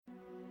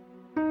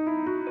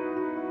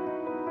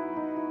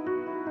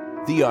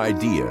The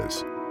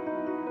ideas,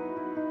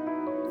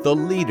 the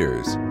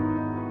leaders,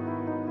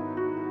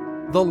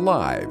 the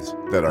lives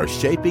that are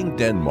shaping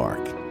Denmark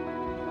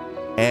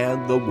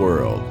and the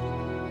world.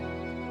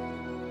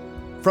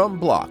 From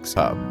Blocks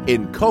Hub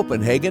in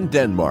Copenhagen,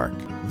 Denmark,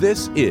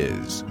 this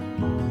is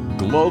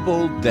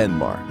Global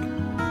Denmark.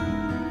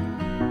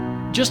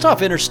 Just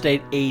off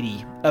Interstate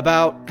 80,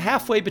 about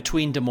halfway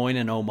between Des Moines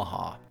and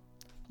Omaha,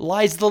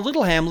 lies the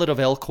little hamlet of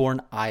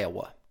Elkhorn,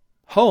 Iowa,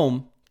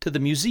 home to the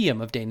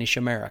Museum of Danish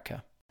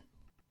America.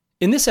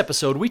 In this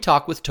episode, we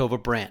talk with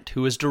Tove Brandt,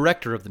 who is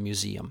director of the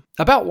museum,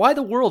 about why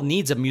the world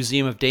needs a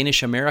Museum of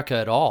Danish America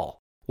at all,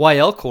 why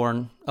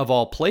Elkhorn, of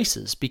all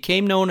places,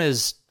 became known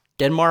as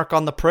Denmark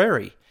on the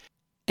Prairie,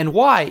 and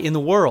why, in the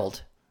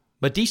world,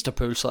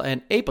 Medisterpølse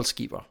and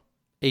æbleskiver,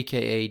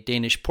 aka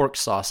Danish pork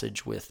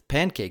sausage with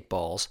pancake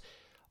balls,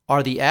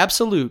 are the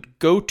absolute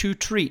go-to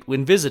treat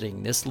when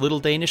visiting this little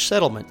Danish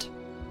settlement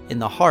in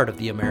the heart of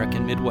the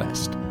American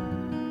Midwest.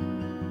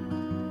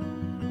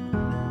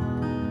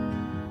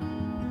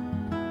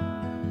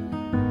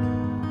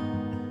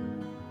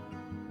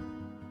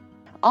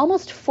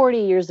 Almost 40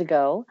 years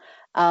ago,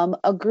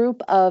 a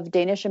group of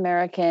Danish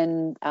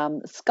American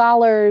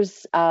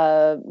scholars,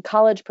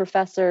 college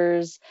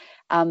professors,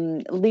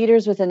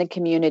 leaders within the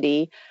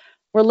community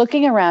were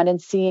looking around and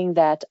seeing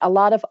that a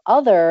lot of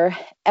other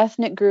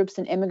ethnic groups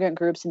and immigrant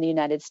groups in the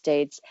United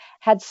States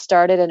had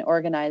started and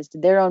organized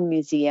their own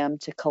museum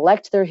to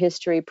collect their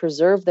history,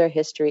 preserve their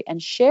history, and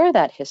share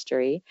that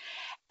history.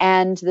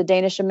 And the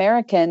Danish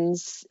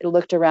Americans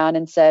looked around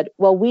and said,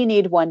 well, we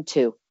need one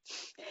too.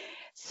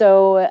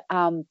 So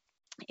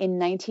in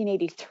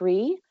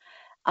 1983,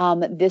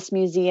 this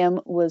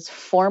museum was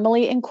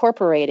formally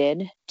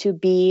incorporated to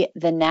be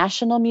the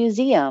National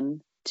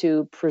Museum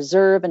to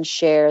preserve and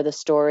share the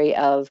story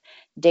of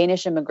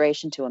Danish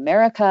immigration to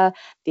America,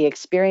 the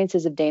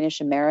experiences of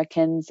Danish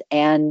Americans,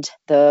 and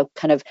the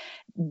kind of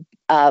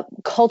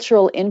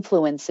cultural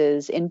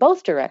influences in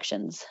both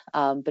directions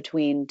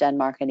between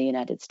Denmark and the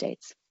United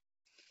States.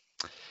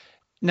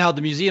 Now,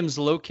 the museum's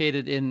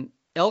located in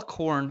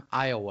Elkhorn,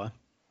 Iowa,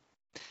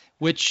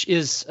 which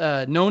is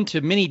known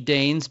to many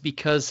Danes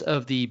because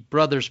of the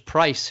brothers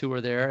Price, who were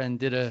there and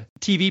did a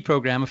TV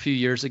program a few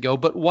years ago.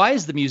 But why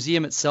is the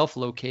museum itself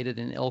located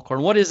in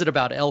Elkhorn? What is it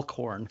about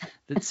Elkhorn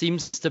that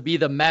seems to be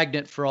the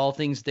magnet for all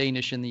things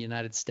Danish in the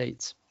United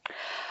States?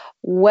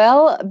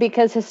 Well,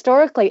 because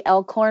historically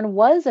Elkhorn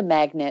was a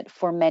magnet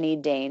for many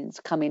Danes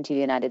coming to the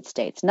United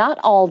States. Not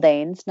all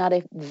Danes, not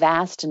a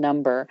vast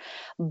number,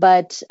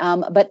 but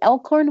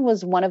Elkhorn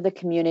was one of the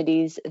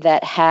communities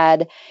that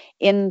had,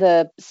 in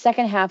the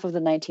second half of the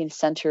 19th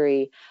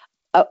century,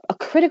 a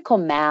critical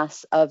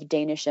mass of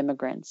Danish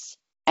immigrants.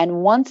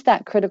 And once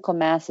that critical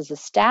mass is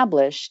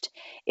established,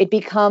 it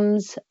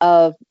becomes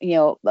a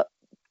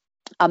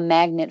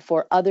magnet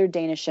for other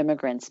Danish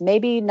immigrants,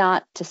 maybe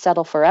not to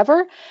settle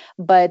forever,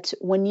 but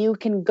when you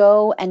can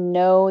go and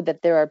know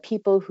that there are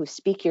people who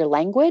speak your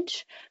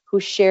language, who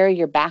share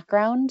your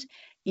background,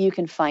 you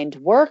can find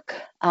work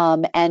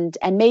and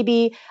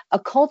maybe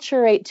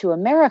acculturate to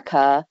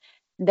America,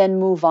 then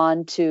move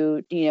on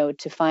to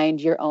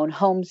find your own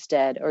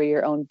homestead or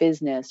your own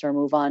business or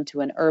move on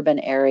to an urban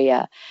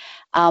area.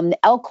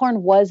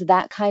 Elkhorn was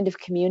that kind of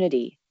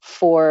community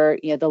for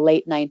the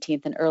late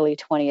 19th and early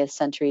 20th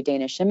century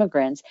Danish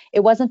immigrants.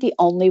 It wasn't the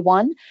only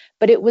one,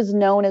 but it was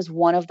known as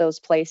one of those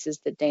places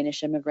that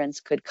Danish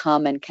immigrants could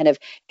come and kind of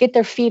get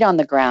their feet on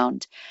the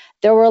ground.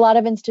 There were a lot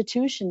of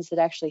institutions that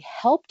actually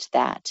helped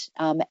that.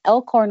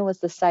 Elkhorn was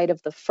the site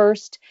of the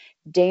first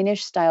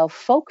Danish-style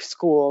folk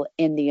school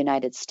in the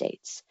United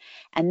States.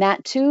 And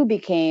that too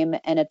became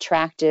an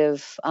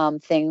attractive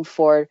thing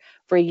for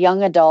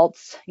young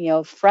adults,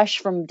 fresh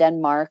from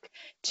Denmark,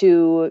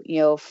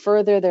 to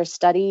further their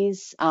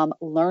studies,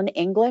 learn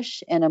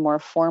English in a more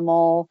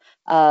formal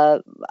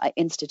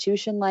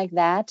institution like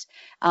that,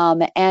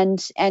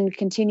 and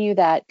continue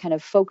that kind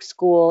of folk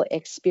school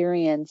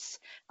experience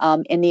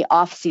in the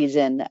off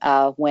season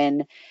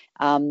when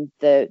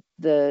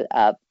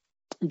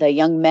the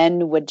young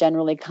men would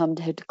generally come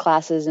to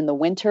classes in the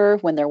winter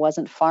when there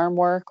wasn't farm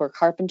work or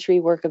carpentry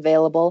work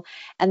available,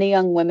 and the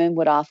young women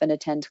would often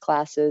attend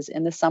classes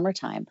in the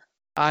summertime.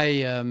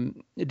 I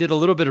did a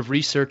little bit of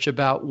research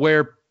about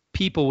where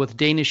people with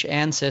Danish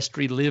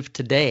ancestry live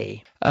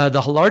today.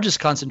 The largest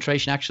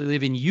concentration actually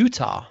live in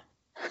Utah.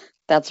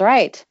 That's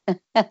right.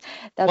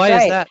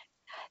 Why is that?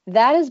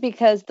 That is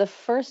because the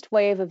first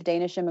wave of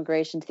Danish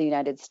immigration to the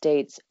United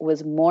States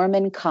was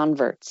Mormon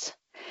converts.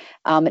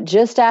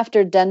 Just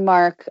after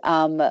Denmark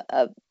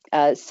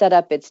set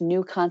up its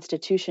new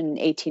constitution in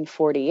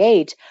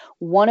 1848,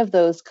 one of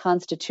those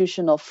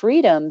constitutional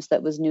freedoms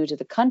that was new to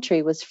the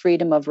country was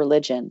freedom of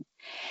religion.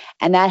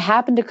 And that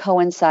happened to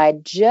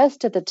coincide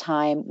just at the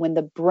time when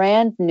the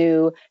brand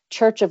new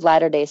Church of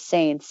Latter-day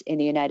Saints in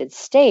the United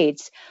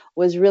States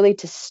was really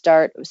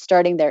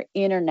starting their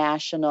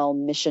international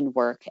mission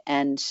work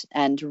and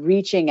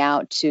reaching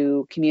out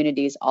to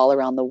communities all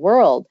around the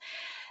world.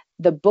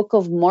 The Book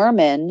of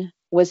Mormon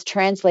was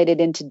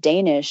translated into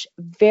Danish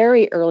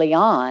very early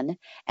on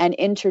and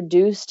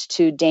introduced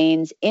to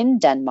Danes in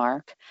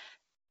Denmark.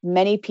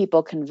 Many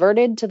people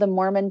converted to the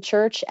Mormon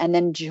church and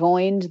then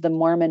joined the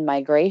Mormon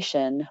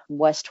migration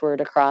westward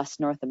across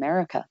North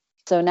America.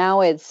 So now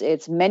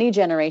it's many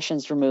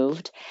generations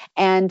removed,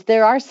 and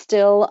there are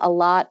still a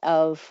lot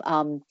of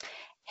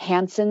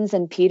Hansons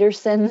and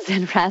Petersons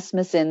and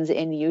Rasmussens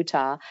in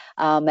Utah,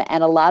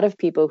 and a lot of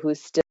people who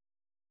still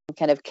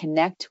kind of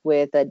connect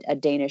with a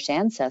Danish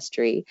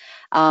ancestry,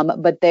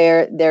 but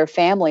their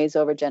families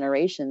over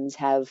generations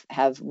have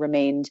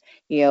remained,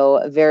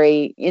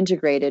 very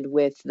integrated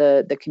with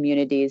the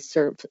communities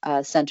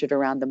centered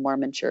around the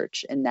Mormon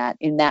Church in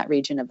that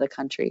region of the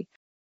country.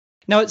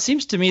 Now, it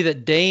seems to me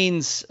that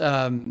Danes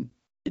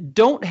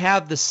don't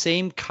have the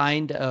same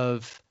kind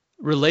of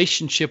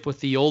relationship with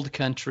the old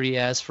country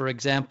as, for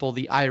example,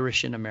 the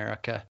Irish in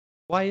America.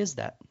 Why is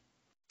that?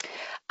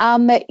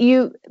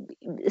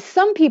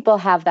 Some people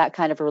have that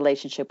kind of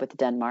relationship with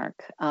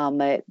Denmark,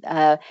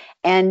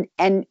 and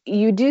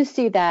you do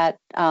see that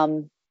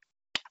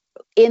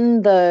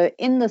in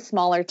the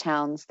smaller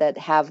towns that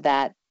have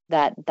that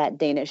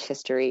Danish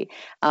history.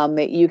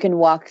 You can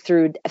walk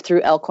through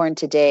Elkhorn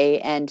today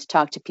and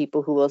talk to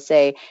people who will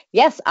say,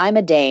 "Yes, I'm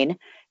a Dane.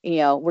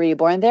 Were you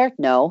born there?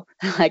 No.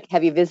 Like,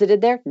 have you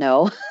visited there?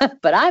 No.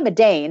 But I'm a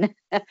Dane."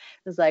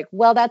 It's like,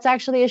 well, that's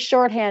actually a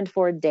shorthand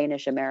for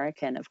Danish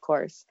American, of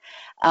course.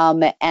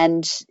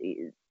 And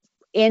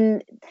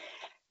in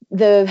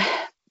the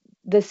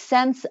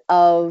sense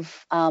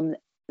of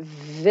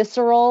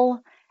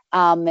visceral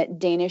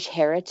Danish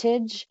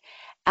heritage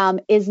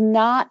is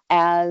not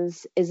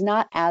as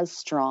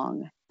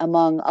strong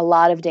among a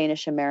lot of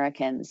Danish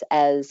Americans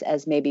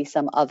as maybe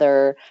some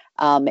other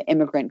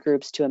immigrant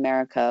groups to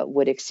America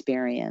would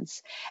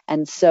experience.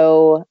 And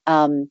so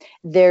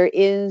there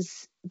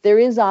is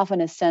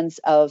often a sense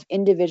of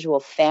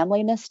individual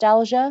family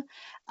nostalgia,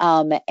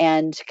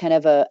 and kind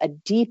of a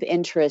deep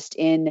interest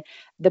in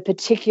the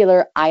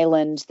particular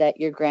island that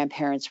your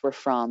grandparents were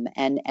from,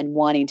 and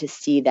wanting to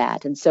see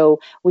that. And so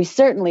we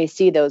certainly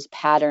see those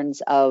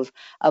patterns of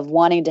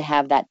wanting to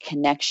have that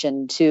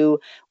connection to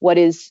what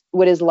is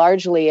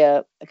largely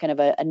a kind of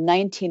a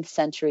 19th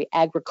century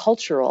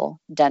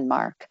agricultural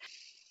Denmark.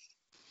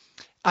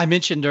 I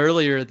mentioned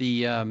earlier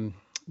the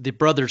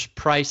Brothers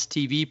Price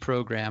TV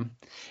program,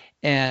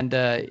 and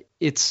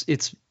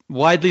it's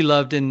widely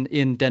loved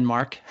in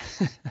Denmark,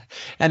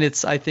 and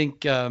it's, I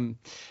think,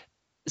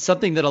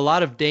 something that a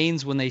lot of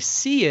Danes, when they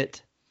see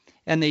it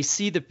and they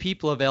see the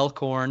people of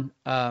Elkhorn,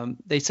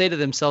 they say to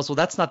themselves, well,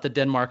 that's not the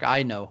Denmark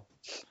I know.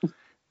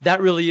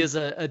 That really is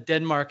a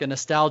Denmark, a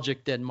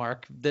nostalgic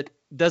Denmark that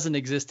doesn't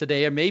exist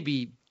today, or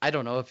maybe, I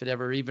don't know if it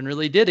ever even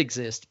really did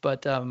exist,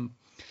 but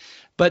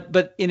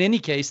in any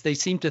case, they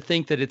seem to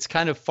think that it's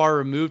kind of far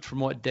removed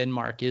from what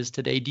Denmark is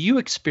today. Do you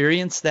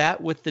experience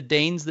that with the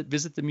Danes that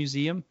visit the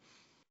museum?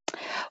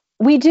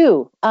 We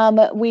do,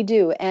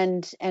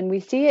 and we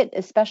see it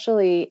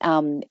especially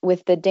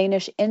with the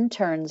Danish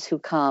interns who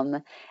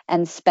come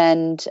and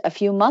spend a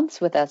few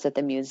months with us at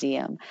the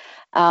museum,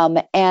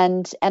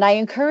 and I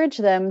encourage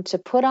them to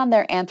put on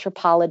their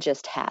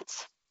anthropologist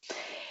hats,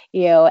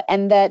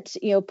 and that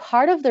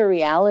part of the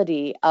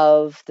reality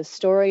of the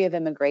story of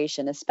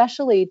immigration,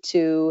 especially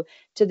to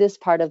this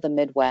part of the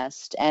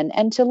Midwest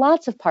and to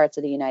lots of parts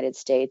of the United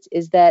States,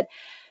 is that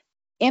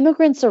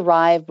immigrants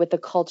arrive with the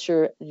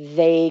culture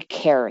they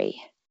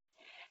carry.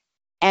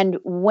 And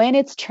when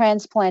it's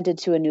transplanted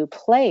to a new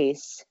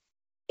place,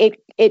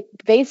 it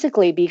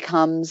basically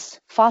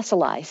becomes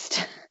fossilized.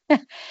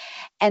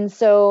 And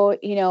so,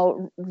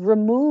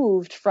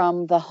 removed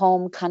from the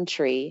home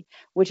country,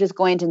 which is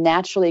going to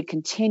naturally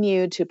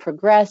continue to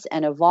progress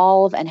and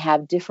evolve and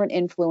have different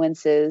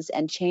influences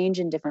and change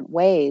in different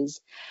ways.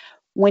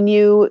 When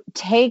you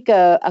take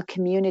a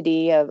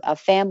community, a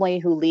family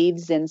who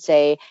leaves in,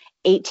 say,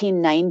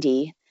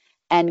 1890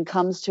 and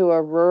comes to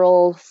a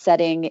rural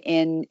setting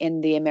in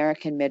the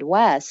American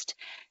Midwest,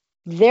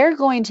 they're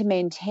going to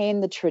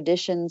maintain the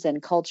traditions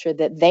and culture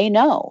that they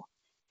know.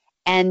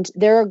 And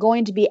there are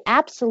going to be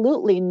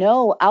absolutely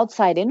no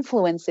outside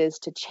influences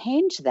to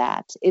change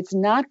that. It's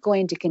not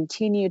going to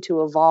continue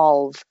to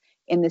evolve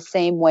in the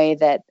same way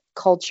that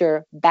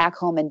culture back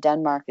home in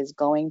Denmark is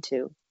going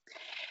to.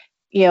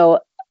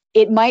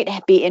 It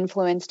might be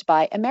influenced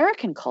by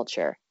American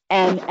culture.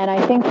 And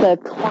I think the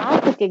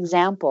classic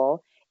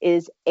example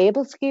is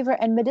Æbelskiver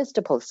and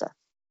Medistepølse,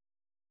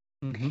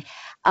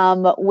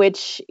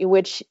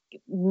 which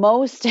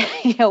most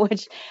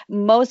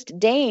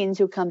Danes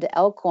who come to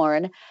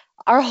Elkhorn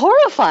are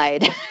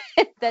horrified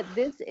that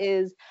this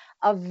is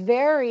a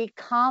very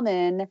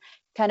common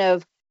kind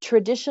of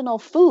traditional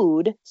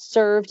food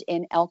served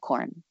in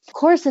Elkhorn. Of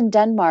course, in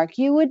Denmark,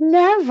 you would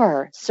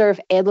never serve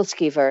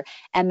Æbelskiver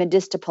and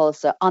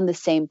Medistepølse on the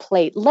same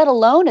plate, let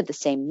alone at the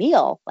same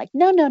meal. Like,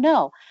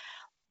 no.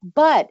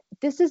 But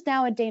this is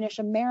now a Danish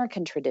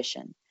American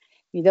tradition.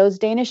 Those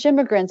Danish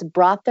immigrants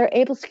brought their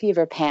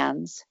Æbelskiver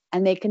pans,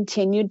 and they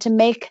continued to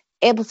make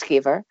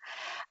Æbelskiver.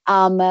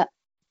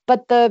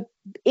 But the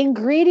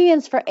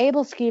ingredients for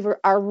Abelskiver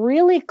are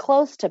really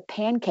close to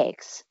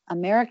pancakes,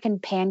 American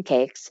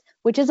pancakes,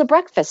 which is a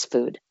breakfast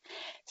food.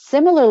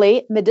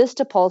 Similarly,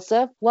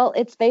 Medisterpølse, well,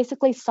 it's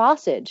basically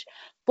sausage.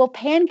 Well,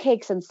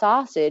 pancakes and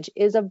sausage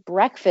is a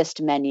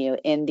breakfast menu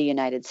in the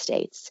United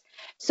States.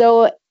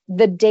 So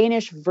the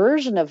Danish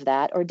version of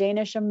that, or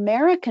Danish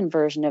American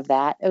version of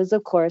that, is,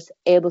 of course,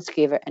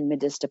 Abelskiver and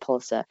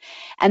Medisterpølse.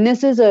 And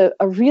this is a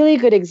really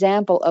good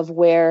example of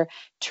where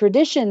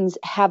traditions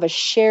have a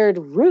shared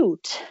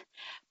root,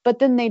 but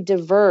then they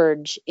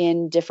diverge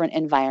in different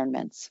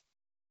environments.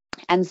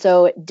 And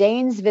so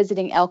Danes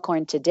visiting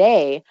Elkhorn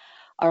today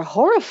are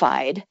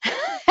horrified.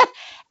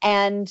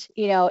 And,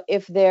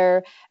 if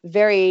they're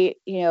very,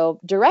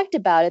 direct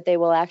about it, they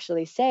will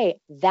actually say,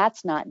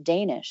 that's not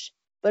Danish.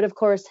 But of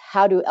course,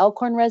 how do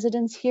Elkhorn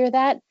residents hear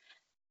that?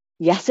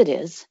 Yes, it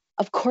is.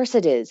 Of course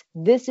it is.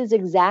 This is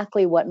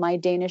exactly what my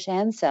Danish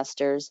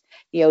ancestors,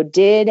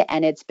 did,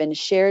 and it's been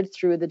shared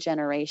through the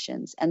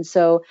generations. And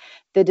so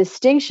the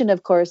distinction,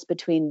 of course,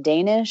 between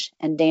Danish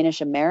and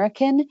Danish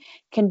American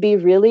can be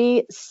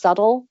really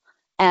subtle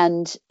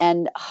and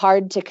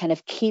hard to kind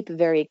of keep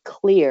very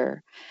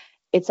clear.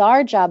 It's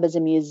our job as a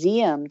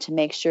museum to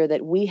make sure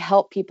that we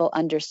help people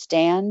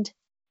understand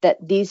that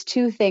these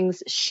two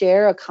things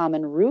share a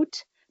common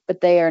root,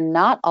 but they are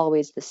not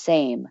always the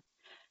same.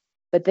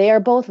 But they are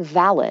both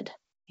valid,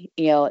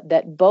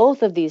 that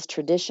both of these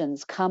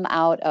traditions come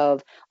out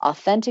of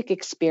authentic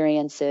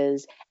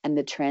experiences and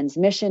the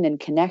transmission and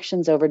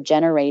connections over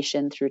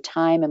generation through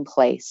time and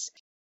place.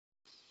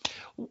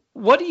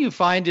 What do you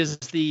find is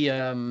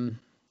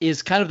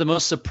is kind of the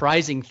most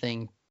surprising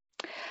thing?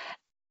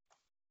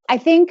 I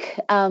think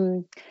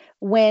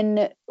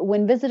when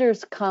American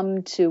visitors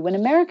come to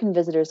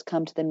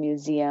the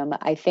museum,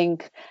 I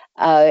think,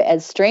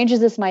 as strange as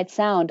this might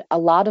sound, a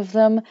lot of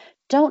them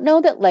don't know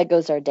that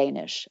Legos are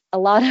Danish. A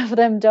lot of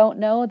them don't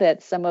know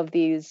that some of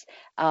these,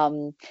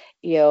 Hollywood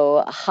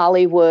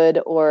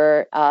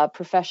or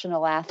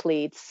professional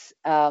athletes,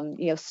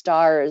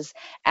 stars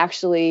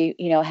actually,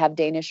 have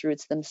Danish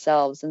roots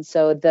themselves. And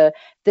so the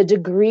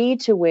degree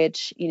to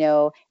which,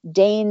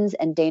 Danes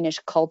and Danish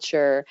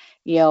culture,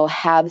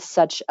 have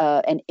such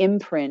an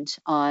imprint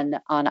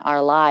on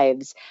our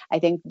lives, I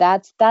think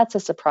that's a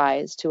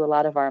surprise to a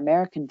lot of our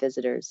American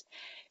visitors.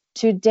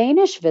 To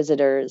Danish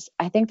visitors,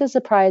 I think the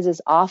surprise is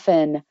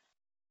often,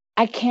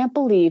 I can't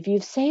believe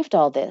you've saved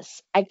all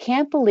this. I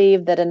can't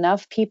believe that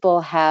enough people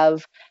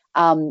have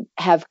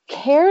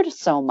cared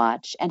so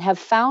much and have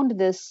found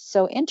this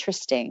so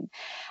interesting.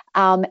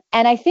 And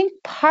I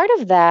think part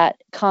of that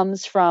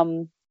comes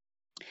from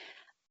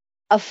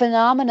a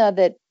phenomena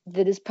that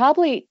is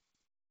probably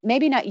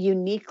maybe not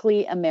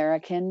uniquely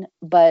American,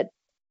 but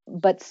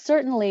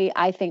certainly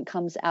I think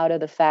comes out of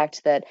the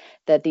fact that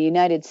the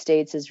United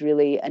States is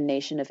really a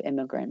nation of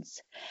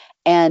immigrants.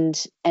 And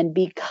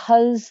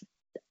because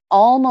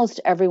almost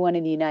everyone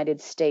in the United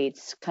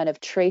States kind of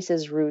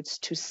traces roots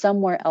to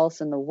somewhere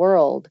else in the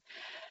world,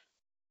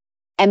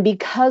 and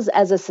because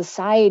as a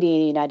society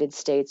in the United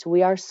States,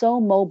 we are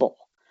so mobile,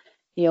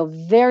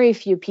 very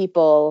few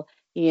people,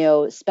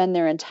 spend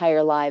their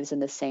entire lives in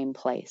the same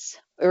place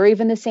or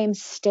even the same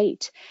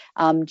state.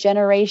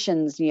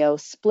 Generations,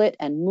 split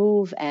and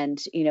move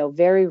and,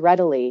 very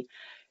readily.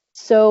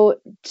 So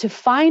to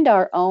find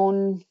our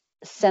own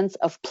sense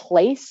of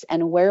place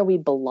and where we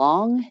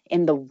belong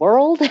in the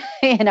world,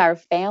 in our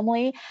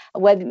family,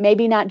 whether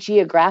maybe not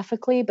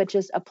geographically, but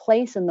just a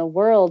place in the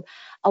world,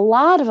 a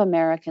lot of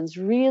Americans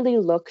really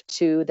look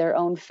to their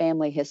own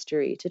family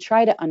history to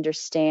try to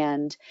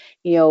understand,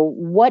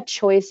 what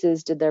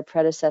choices did their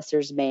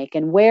predecessors make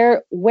and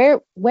where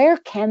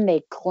can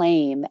they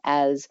claim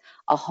as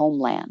a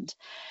homeland.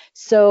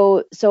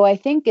 So I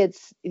think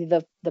it's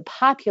the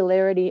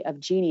popularity of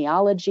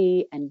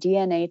genealogy and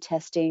DNA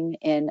testing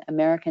in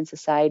American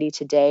society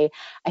today.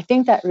 I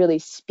think that really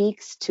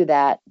speaks to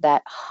that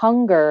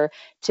hunger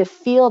to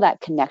feel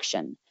that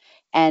connection.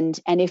 And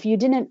if you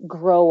didn't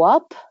grow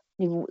up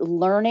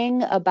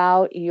learning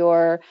about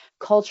your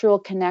cultural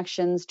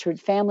connections to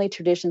family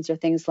traditions or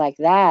things like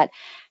that,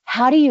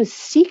 how do you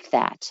seek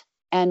that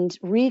and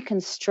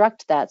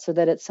reconstruct that so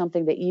that it's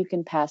something that you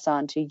can pass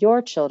on to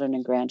your children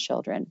and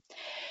grandchildren?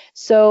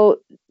 So,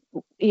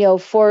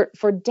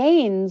 for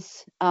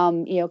Danes,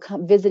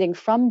 visiting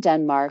from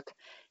Denmark,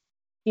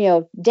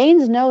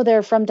 Danes know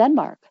they're from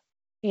Denmark.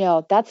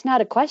 That's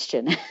not a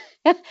question.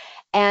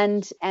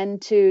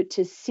 and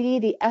to see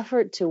the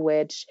effort to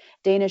which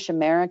Danish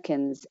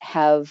Americans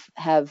have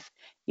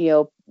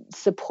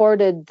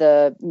supported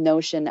the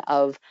notion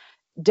of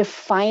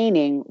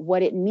defining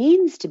what it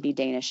means to be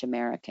Danish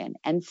American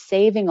and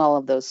saving all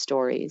of those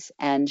stories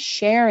and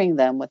sharing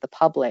them with the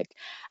public,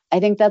 I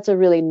think that's a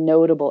really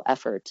notable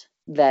effort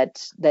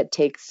that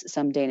takes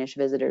some Danish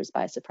visitors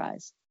by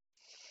surprise.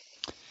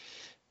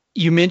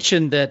 You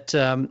mentioned that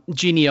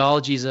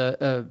genealogy is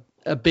a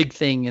big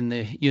thing in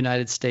the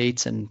United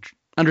States and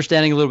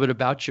understanding a little bit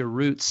about your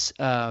roots.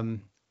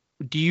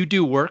 Do you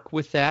do work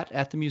with that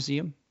at the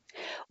museum?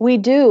 We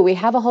do. We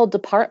have a whole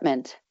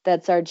department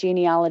that's our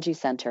genealogy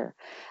center,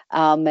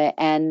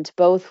 and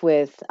both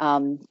with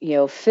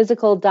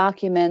physical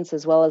documents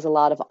as well as a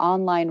lot of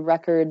online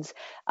records.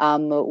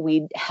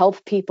 We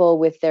help people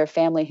with their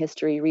family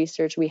history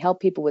research. We help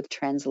people with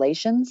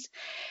translations.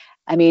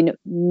 I mean,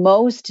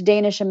 most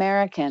Danish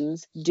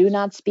Americans do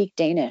not speak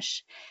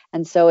Danish.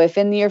 And so if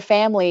in your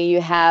family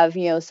you have,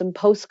 some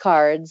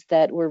postcards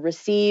that were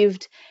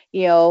received,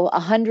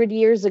 100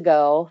 years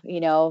ago,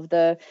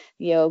 the,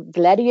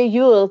 Glædelig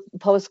Jul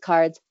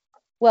postcards,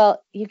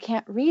 well, you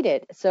can't read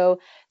it. So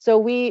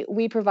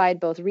we provide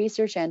both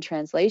research and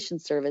translation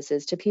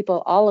services to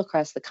people all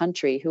across the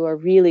country who are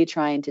really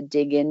trying to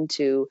dig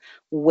into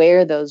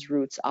where those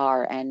roots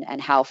are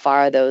and how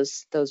far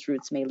those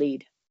roots may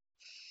lead.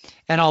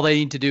 And all they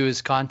need to do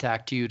is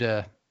contact you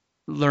to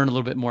learn a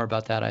little bit more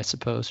about that, I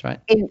suppose,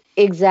 right?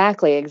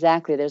 Exactly.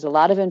 There's a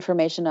lot of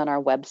information on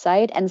our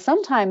website, and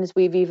sometimes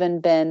we've even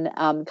been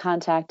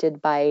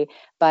contacted by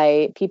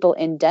people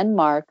in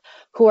Denmark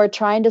who are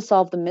trying to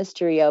solve the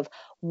mystery of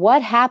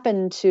what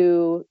happened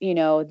to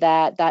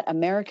that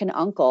American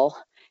uncle,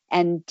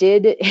 and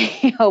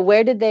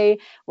where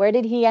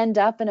did he end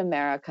up in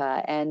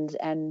America,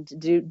 and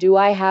do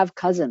I have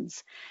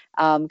cousins?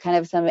 Kind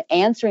of some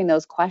answering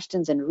those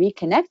questions and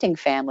reconnecting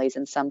families,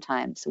 and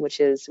sometimes, which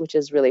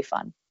is really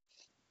fun.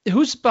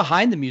 Who's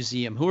behind the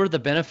museum? Who are the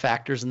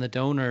benefactors and the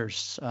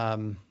donors?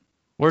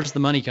 Where does the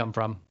money come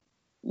from?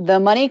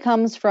 The money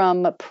comes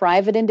from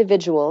private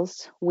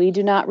individuals. We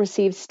do not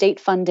receive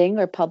state funding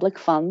or public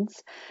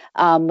funds.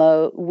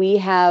 We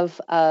have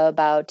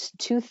about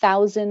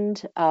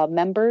 2,000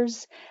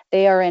 members.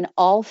 They are in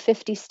all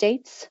 50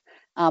 states.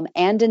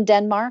 And in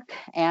Denmark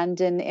and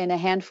in a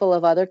handful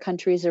of other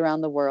countries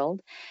around the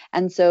world.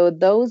 And so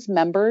those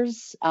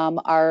members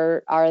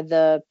are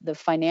the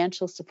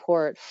financial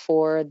support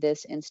for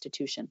this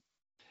institution.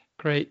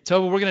 Great.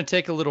 So we're going to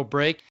take a little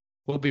break.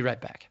 We'll be right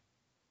back.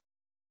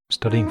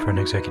 Studying for an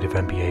executive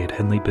MBA at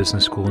Henley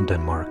Business School in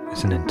Denmark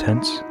is an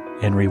intense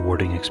and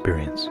rewarding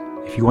experience.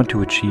 If you want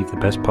to achieve the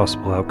best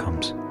possible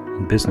outcomes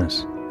in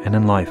business and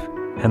in life,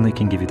 Henley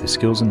can give you the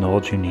skills and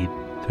knowledge you need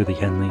through the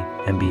Henley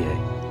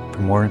MBA. For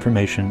more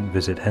information,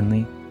 visit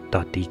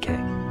henley.dk.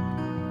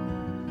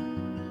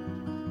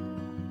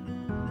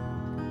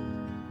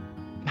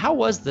 How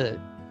was the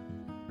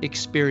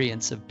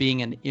experience of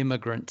being an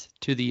immigrant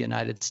to the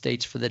United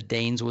States for the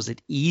Danes? Was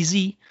it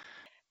easy?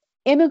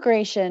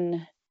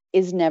 Immigration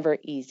is never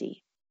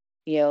easy.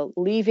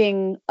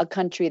 Leaving a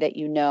country that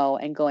you know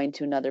and going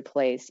to another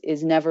place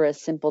is never a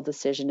simple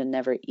decision and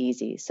never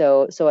easy.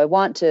 So I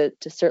want to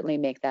certainly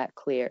make that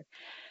clear.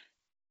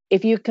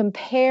 If you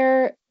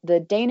compare the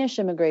Danish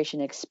immigration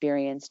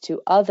experience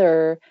to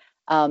other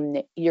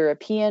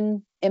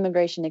European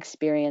immigration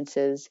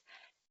experiences,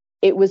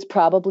 it was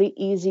probably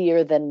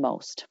easier than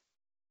most.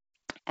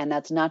 And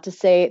that's not to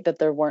say that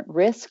there weren't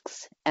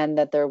risks and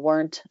that there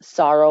weren't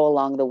sorrow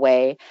along the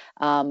way.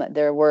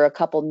 There were a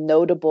couple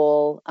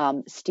notable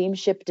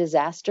steamship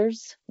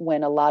disasters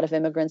when a lot of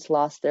immigrants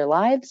lost their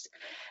lives.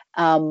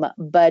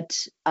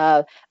 But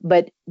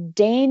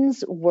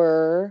Danes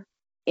were,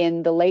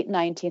 in the late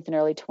 19th and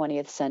early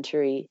 20th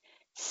century,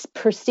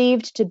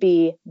 perceived to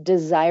be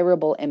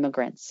desirable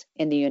immigrants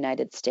in the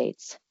United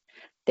States.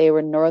 They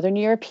were Northern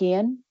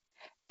European,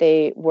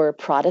 they were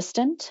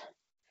Protestant,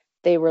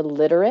 they were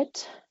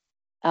literate,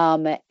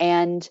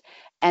 and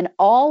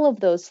all of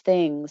those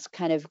things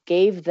kind of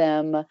gave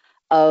them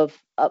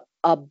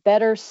a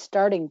better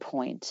starting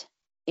point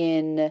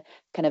in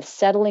kind of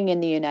settling in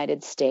the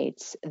United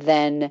States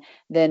than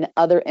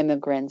other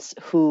immigrants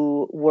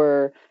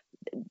who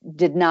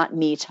did not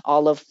meet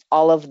all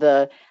of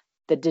the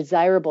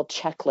desirable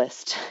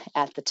checklist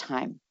at the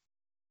time.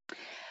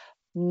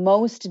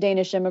 Most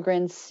Danish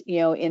immigrants,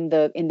 in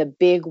the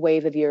big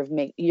wave of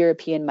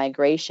European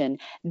migration,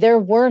 there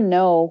were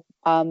no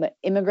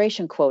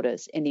immigration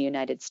quotas in the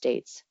United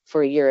States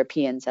for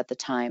Europeans at the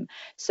time.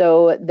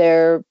 So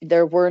there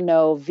were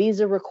no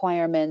visa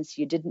requirements.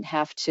 You didn't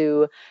have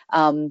to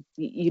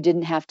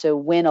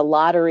win a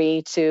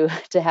lottery to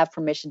have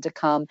permission to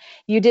come.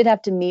 You did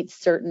have to meet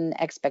certain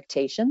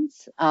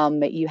expectations.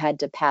 You had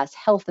to pass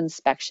health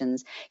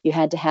inspections. You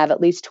had to have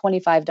at least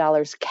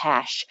 $25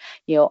 cash.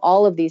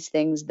 All of these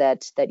things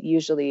that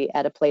usually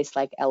at a place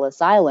like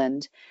Ellis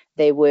Island,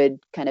 they would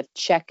kind of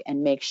check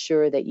and make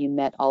sure that you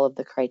met all of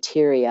the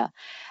criteria.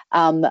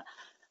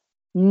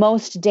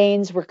 Most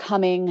Danes were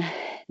coming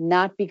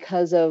not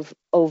because of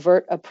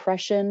overt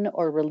oppression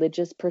or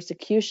religious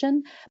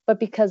persecution, but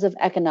because of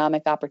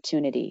economic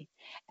opportunity.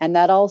 And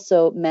that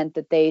also meant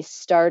that they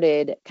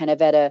started kind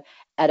of at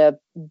a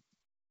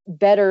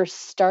better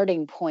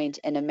starting point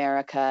in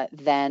America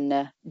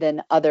than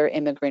other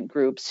immigrant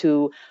groups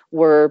who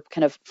were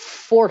kind of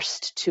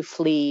forced to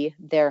flee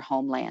their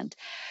homeland.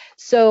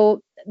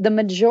 So the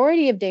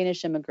majority of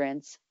Danish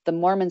immigrants, the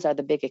Mormons are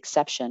the big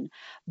exception,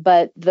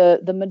 but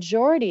the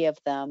majority of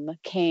them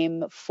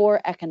came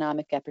for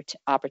economic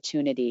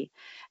opportunity.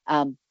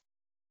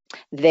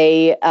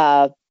 They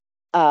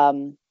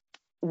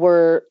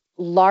were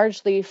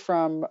largely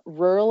from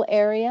rural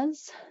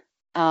areas.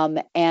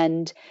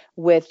 And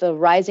with a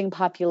rising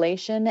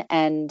population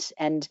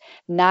and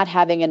not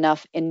having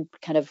enough in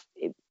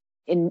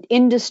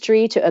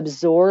industry to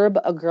absorb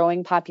a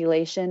growing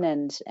population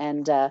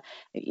and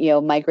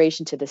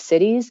migration to the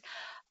cities,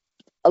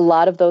 a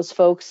lot of those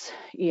folks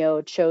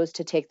chose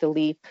to take the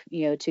leap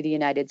to the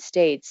United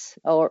States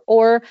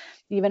or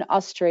even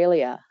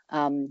Australia,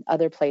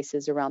 other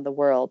places around the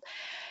world.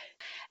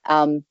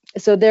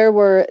 So there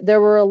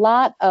were a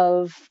lot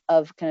of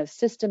kind of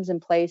systems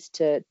in place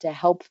to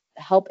help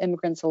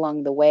immigrants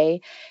along the way,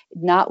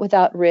 not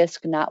without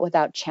risk, not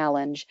without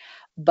challenge,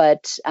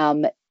 but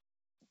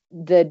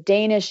the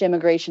Danish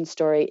immigration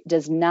story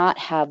does not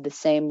have the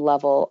same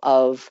level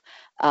of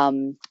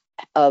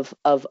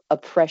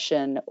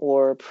oppression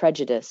or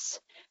prejudice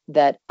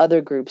that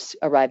other groups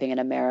arriving in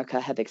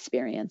America have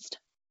experienced.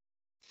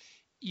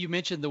 You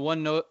mentioned the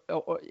one note.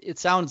 It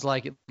sounds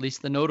like at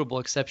least the notable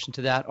exception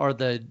to that are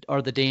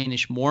the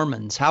Danish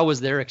Mormons. How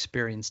was their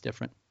experience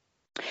different?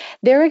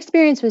 Their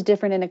experience was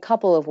different in a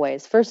couple of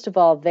ways. First of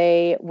all,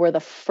 they were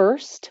the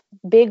first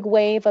big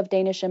wave of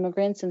Danish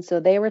immigrants, and so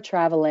they were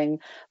traveling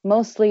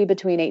mostly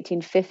between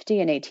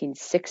 1850 and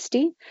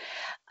 1860.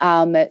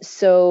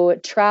 So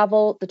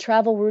the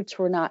travel routes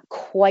were not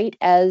quite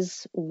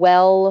as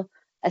well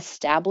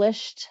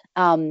established,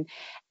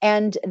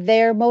 and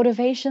their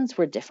motivations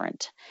were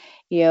different.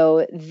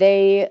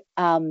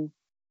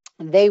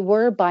 They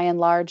were by and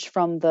large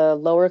from the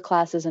lower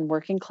classes and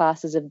working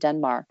classes of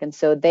Denmark. And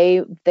so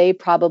they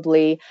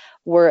probably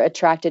were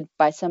attracted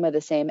by some of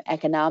the same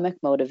economic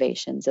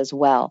motivations as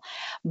well.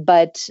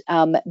 But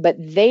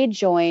they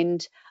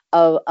joined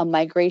a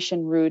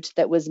migration route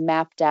that was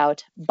mapped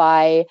out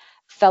by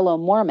fellow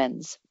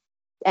Mormons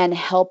and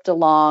helped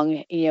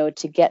along,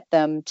 to get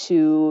them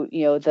to,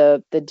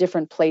 the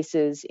different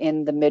places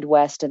in the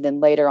Midwest and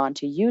then later on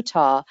to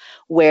Utah,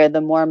 where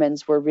the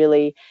Mormons were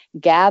really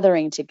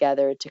gathering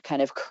together to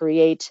kind of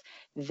create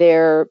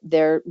their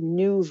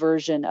new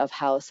version of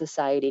how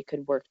society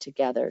could work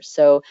together.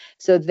 So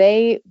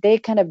they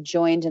kind of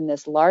joined in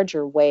this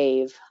larger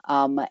wave,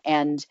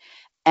 and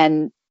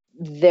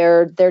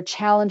their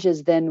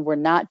challenges then were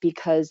not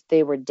because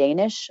they were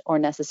Danish or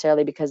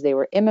necessarily because they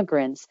were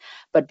immigrants,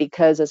 but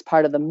because as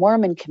part of the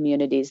Mormon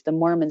communities, the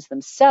Mormons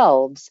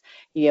themselves,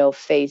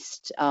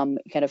 faced kind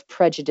of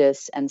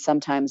prejudice and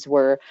sometimes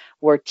were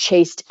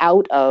chased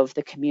out of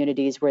the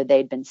communities where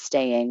they'd been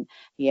staying,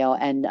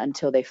 and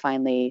until they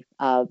finally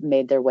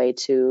made their way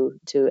to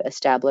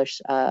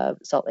establish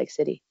Salt Lake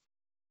City.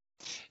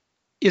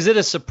 Is it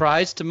a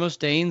surprise to most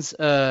Danes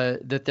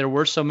that there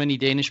were so many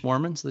Danish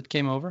Mormons that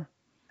came over?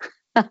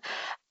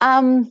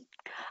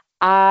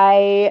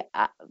 I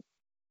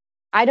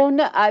don't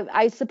know.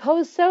 I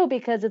suppose so,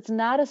 because it's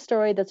not a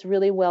story that's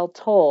really well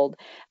told.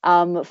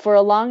 For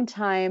a long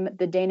time,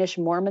 the Danish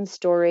Mormon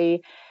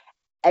story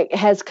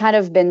has kind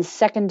of been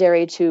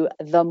secondary to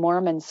the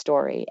Mormon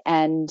story,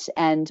 and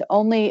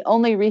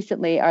only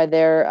recently are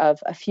there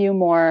a few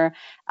more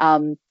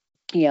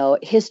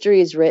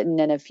histories written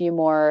and a few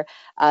more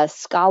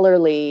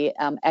scholarly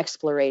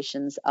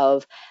explorations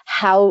of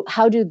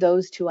how do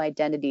those two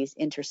identities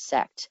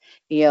intersect.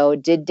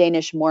 Did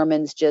Danish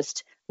Mormons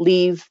just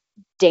leave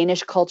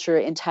Danish culture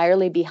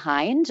entirely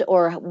behind,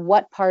 or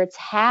what parts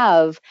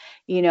have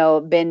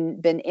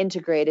been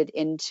integrated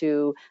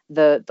into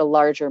the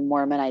larger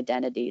Mormon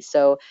identity?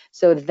 So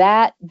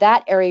that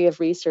area of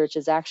research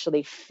is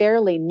actually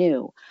fairly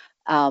new.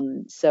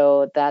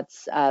 So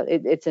that's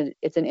it's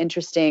an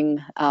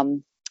interesting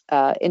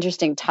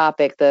interesting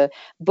topic. The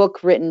book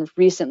written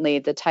recently,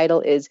 the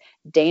title is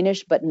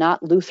Danish but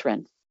Not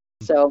Lutheran.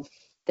 So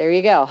there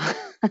you go.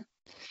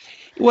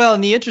 Well,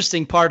 and the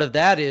interesting part of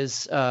that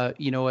is,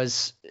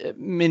 as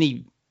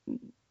many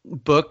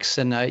books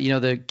and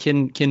the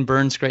Ken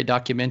Burns' great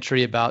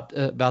documentary about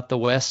the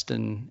West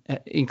and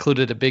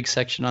included a big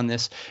section on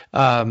this.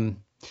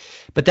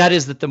 But that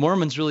is that the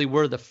Mormons really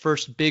were the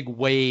first big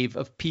wave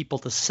of people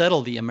to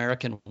settle the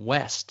American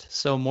West.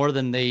 So more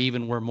than they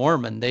even were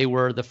Mormon, they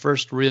were the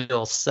first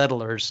real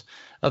settlers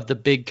of the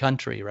big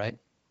country, right?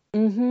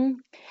 Mm-hmm.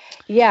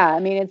 Yeah, I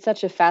mean, it's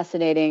such a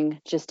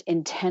fascinating, just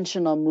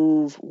intentional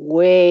move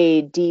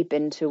way deep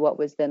into what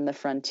was then the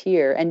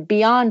frontier and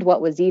beyond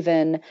what was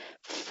even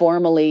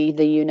formally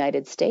the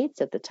United States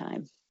at the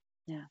time.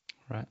 Yeah.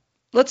 Right.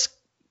 Let's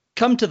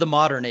come to the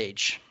modern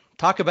age.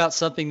 Talk about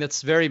something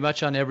that's very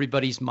much on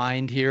everybody's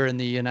mind here in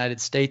the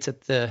United States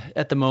at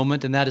the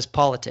moment, and that is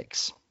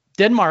politics.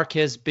 Denmark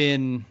has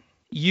been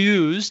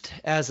used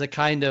as a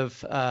kind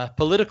of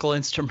political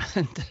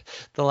instrument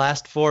the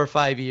last 4 or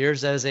 5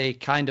 years as a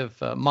kind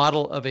of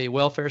model of a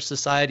welfare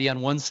society on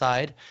one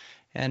side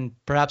and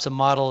perhaps a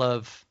model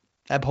of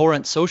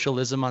abhorrent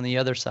socialism on the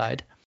other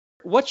side.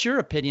 What's your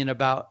opinion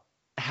about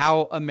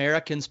how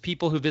Americans,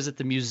 people who visit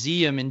the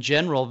museum in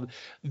general,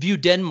 view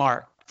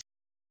Denmark?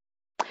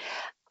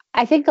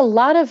 I think a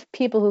lot of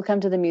people who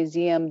come to the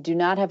museum do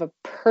not have a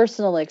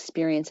personal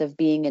experience of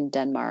being in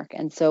Denmark.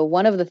 And so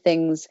one of the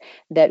things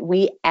that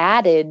we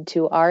added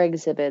to our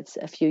exhibits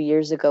a few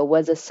years ago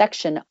was a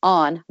section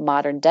on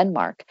modern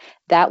Denmark.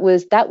 That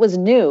was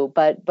new,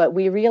 but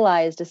we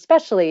realized,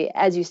 especially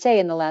as you say,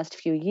 in the last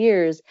few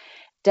years,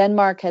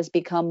 Denmark has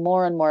become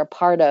more and more a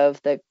part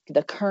of the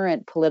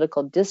current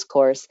political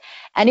discourse.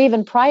 And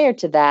even prior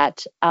to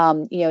that,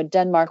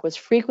 Denmark was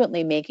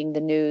frequently making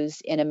the news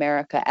in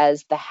America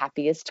as the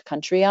happiest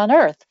country on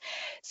earth.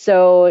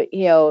 So,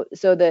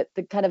 so the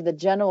kind of the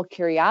general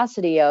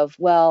curiosity of,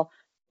 well,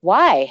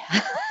 why?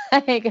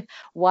 Like,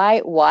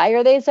 why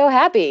are they so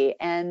happy?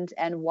 And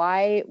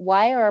why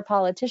are our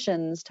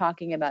politicians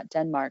talking about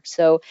Denmark?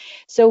 So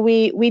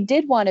we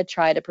did want to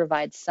try to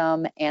provide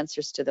some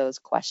answers to those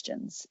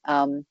questions.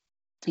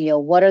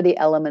 What are the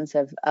elements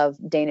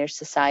of Danish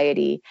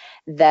society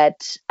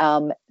that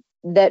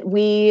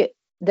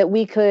that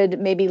we could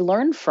maybe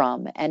learn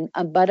from and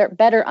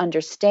better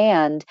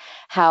understand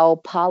how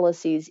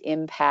policies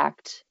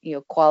impact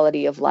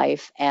quality of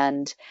life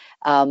and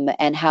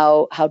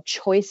how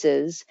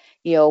choices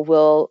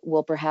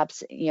will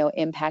perhaps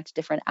impact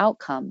different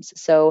outcomes.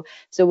 So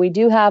we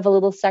do have a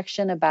little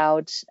section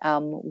about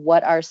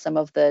what are some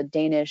of the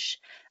Danish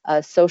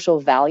social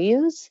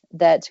values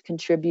that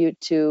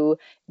contribute to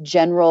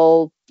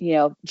general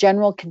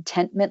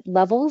contentment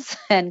levels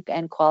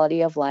and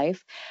quality of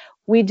life.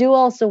 We do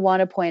also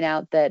want to point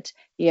out that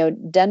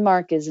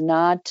Denmark is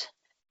not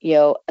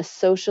a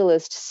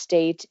socialist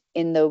state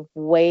in the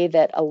way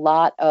that a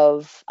lot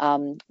of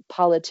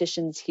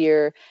politicians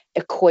here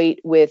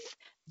equate with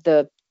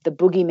the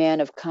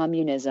boogeyman of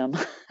communism,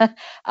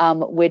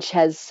 which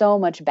has so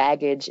much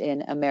baggage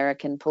in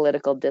American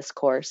political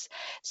discourse.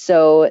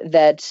 So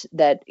that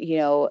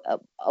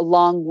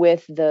along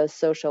with the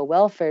social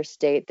welfare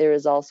state, there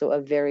is also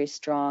a very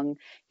strong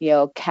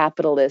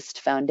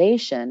capitalist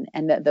foundation,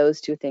 and that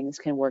those two things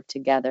can work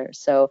together.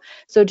 So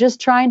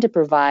just trying to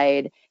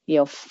provide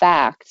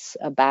facts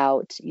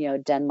about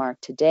Denmark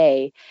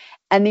today.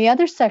 And the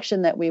other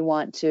section that we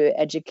want to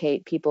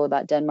educate people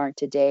about Denmark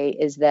today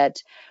is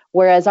that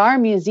whereas our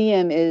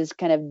museum is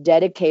kind of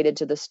dedicated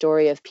to the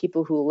story of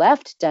people who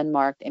left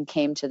Denmark and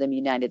came to the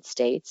United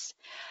States,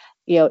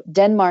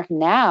 Denmark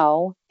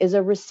now is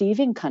a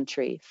receiving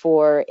country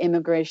for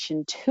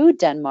immigration to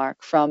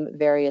Denmark from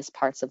various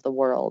parts of the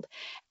world.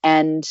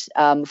 And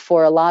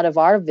for a lot of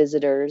our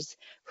visitors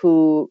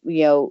who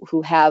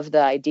have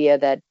the idea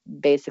that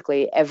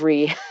basically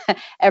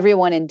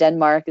everyone in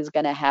Denmark is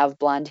going to have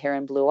blonde hair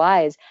and blue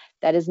eyes,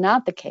 that is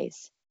not the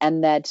case.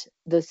 And that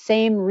the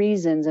same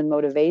reasons and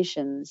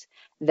motivations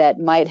that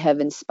might have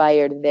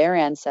inspired their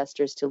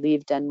ancestors to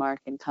leave Denmark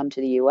and come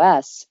to the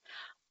US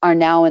are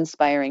now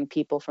inspiring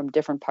people from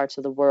different parts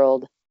of the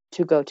world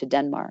to go to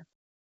Denmark.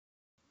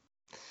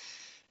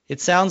 It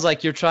sounds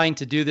like you're trying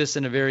to do this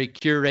in a very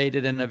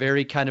curated and a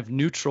very kind of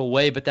neutral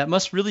way, but that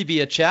must really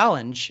be a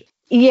challenge.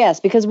 Yes,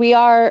 because we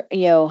are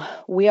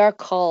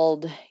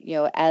called,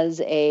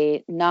 as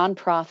a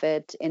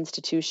nonprofit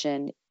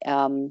institution,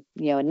 a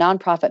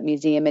nonprofit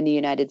museum in the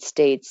United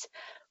States,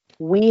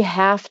 we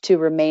have to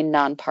remain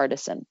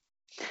nonpartisan.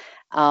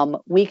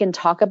 We can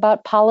talk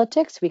about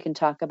politics, we can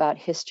talk about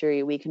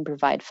history, we can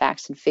provide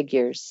facts and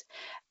figures,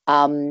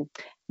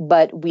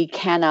 but we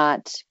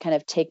cannot kind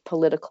of take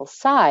political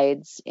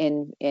sides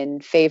in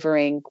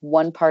favoring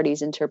one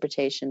party's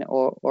interpretation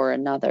or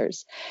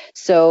another's.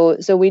 So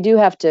we do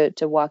have to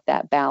walk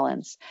that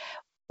balance.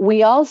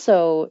 We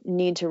also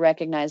need to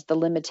recognize the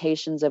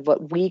limitations of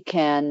what we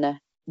can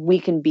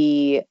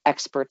be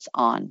experts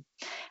on.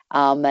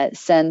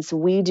 Since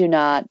we do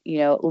not,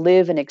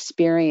 live and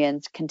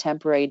experience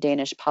contemporary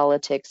Danish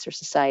politics or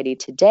society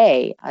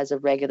today as a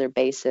regular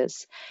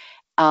basis,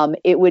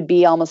 it would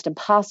be almost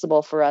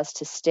impossible for us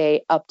to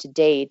stay up to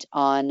date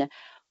on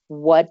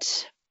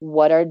what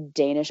are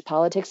Danish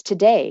politics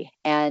today,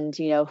 and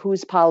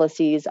whose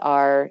policies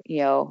are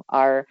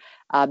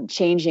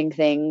changing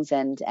things,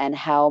 and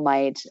how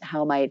might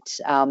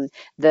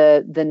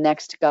the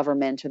next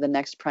government or the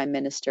next prime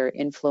minister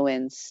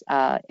influence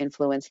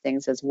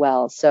things as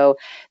well. So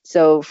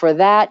for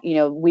that,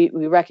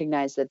 we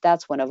recognize that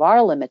that's one of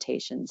our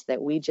limitations, that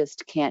we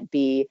just can't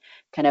be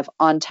kind of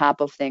on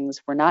top of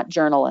things. We're not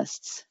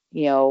journalists,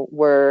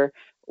 we're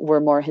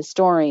more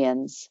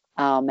historians,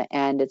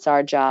 and it's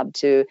our job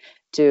to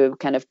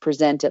kind of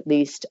present at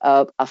least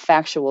a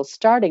factual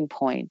starting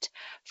point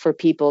for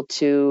people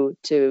to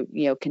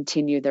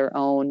continue their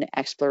own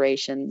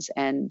explorations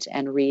and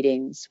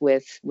readings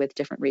with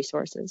different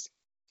resources.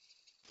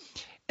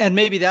 And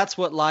maybe that's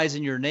what lies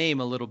in your name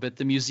a little bit,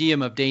 the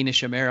Museum of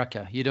Danish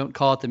America. You don't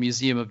call it the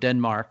Museum of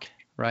Denmark,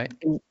 right?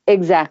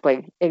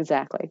 Exactly.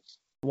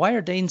 Why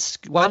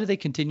do they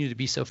continue to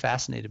be so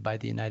fascinated by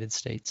the United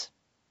States?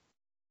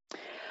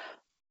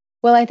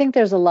 Well, I think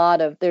there's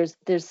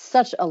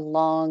such a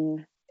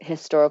long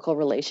historical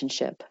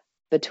relationship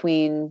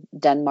between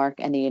Denmark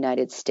and the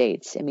United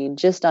States. I mean,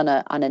 just on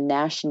a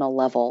national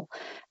level,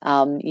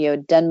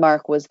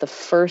 Denmark was the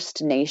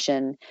first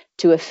nation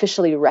to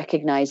officially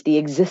recognize the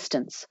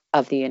existence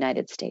of the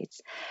United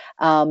States,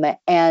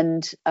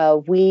 and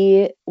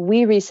we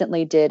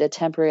recently did a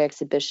temporary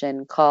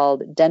exhibition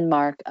called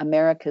Denmark,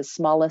 America's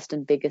Smallest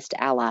and Biggest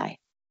Ally.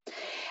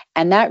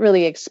 And that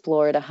really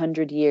explored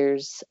 100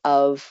 years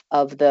of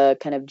the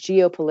kind of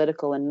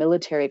geopolitical and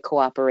military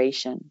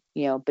cooperation,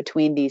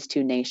 between these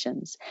two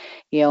nations,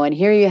 and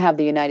here you have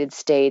the United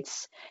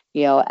States,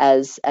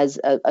 as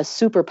a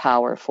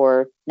superpower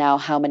for now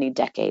how many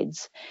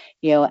decades,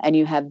 and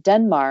you have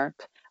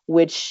Denmark,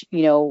 which,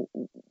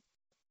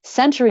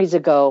 centuries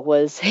ago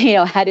was,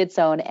 had its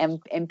own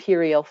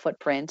imperial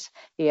footprint,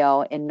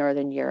 in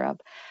Northern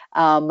Europe.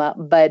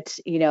 But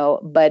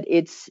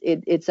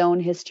its own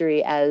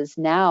history as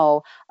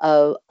now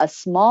a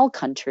small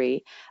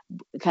country,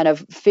 kind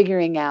of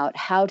figuring out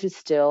how to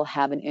still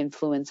have an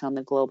influence on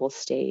the global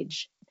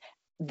stage.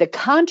 The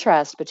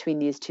contrast between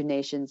these two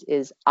nations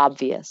is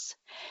obvious.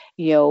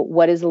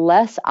 What is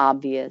less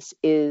obvious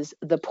is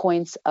the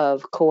points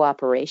of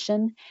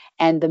cooperation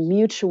and the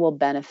mutual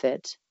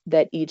benefit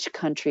that each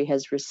country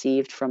has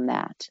received from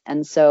that.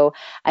 And so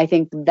I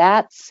think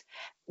that's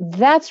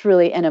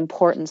really an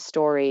important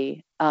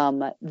story,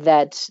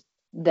 that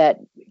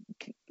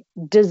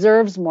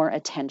deserves more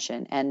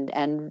attention,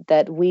 and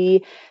that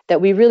we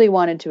really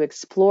wanted to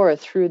explore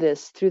through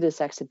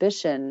this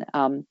exhibition,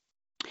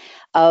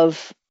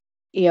 of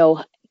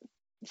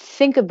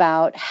think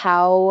about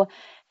how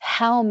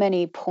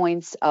many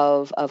points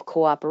of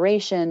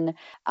cooperation,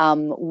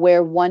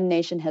 where one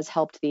nation has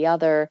helped the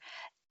other.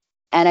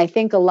 And I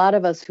think a lot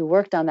of us who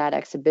worked on that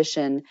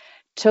exhibition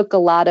took a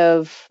lot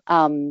of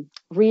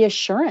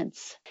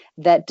reassurance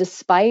that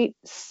despite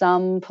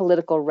some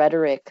political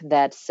rhetoric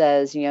that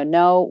says,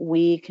 no,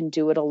 we can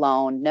do it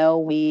alone, no,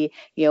 we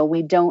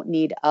don't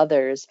need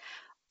others,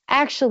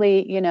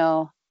 actually,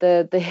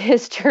 the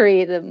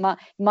history,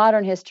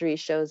 modern history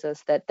shows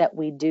us that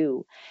we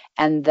do,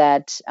 and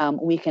that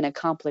we can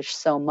accomplish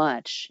so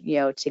much,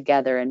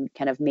 together, and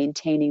kind of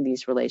maintaining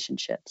these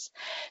relationships.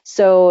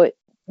 So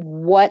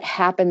what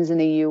happens in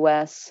the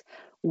U.S.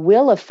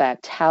 will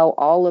affect how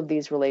all of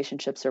these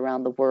relationships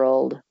around the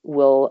world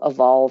will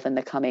evolve in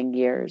the coming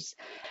years.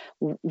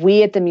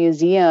 We at the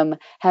museum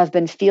have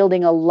been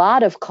fielding a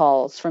lot of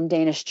calls from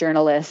Danish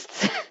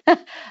journalists,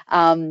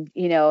 trying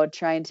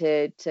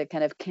to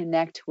kind of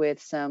connect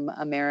with some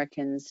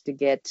Americans to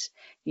get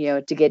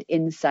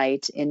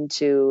insight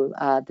into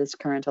this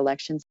current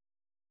election.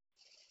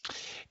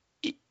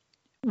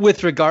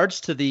 With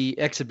regards to the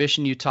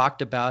exhibition you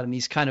talked about and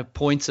these kind of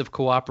points of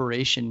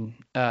cooperation,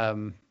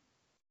 can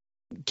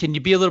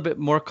you be a little bit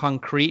more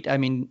concrete? I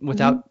mean,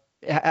 without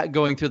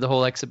going through the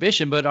whole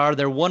exhibition, but are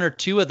there one or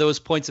two of those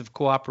points of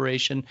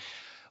cooperation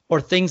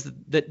or things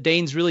that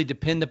Danes really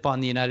depend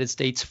upon the United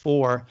States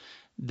for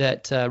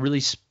that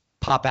really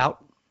pop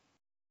out?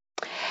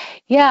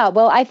 Yeah,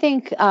 well, I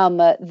think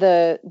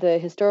the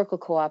historical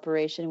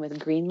cooperation with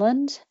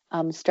Greenland,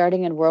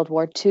 starting in World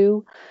War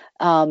II,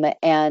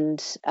 and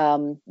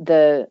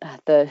the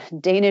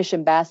Danish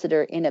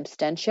ambassador in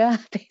absentia,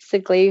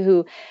 basically,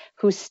 who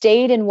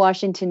stayed in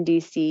Washington,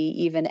 D.C.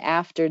 even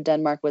after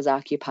Denmark was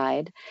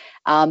occupied,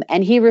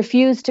 and he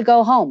refused to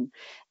go home.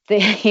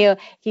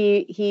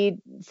 He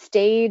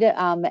stayed,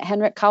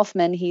 Henrik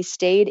Kaufmann, he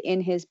stayed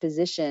in his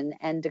position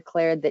and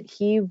declared that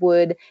he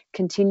would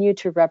continue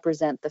to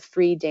represent the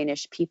free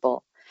Danish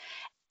people.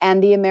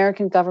 And the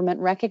American government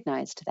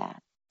recognized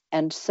that.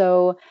 And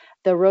so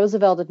the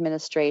Roosevelt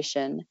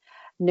administration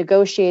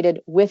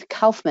negotiated with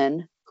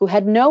Kaufmann, who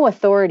had no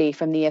authority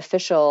from the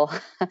official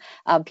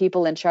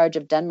people in charge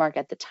of Denmark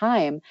at the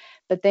time,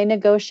 but they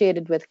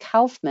negotiated with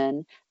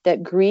Kaufmann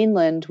that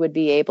Greenland would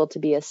be able to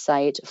be a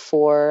site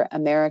for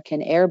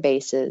American air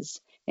bases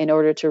in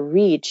order to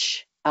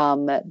reach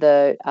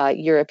the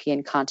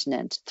European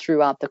continent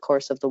throughout the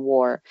course of the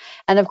war.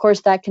 And of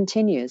course, that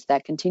continues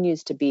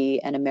to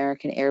be an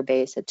American air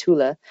base at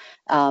Thule,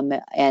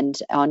 and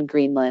on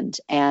Greenland.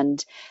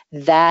 And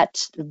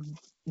that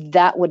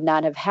would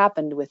not have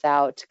happened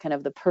without kind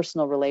of the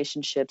personal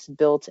relationships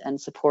built and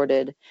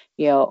supported,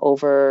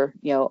 over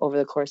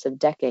the course of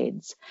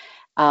decades.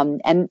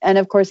 And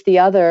of course, the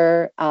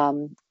other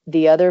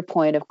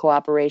point of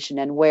cooperation,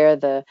 and where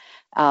the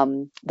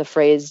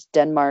phrase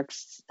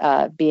Denmark's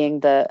being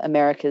the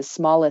America's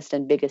smallest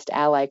and biggest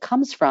ally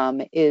comes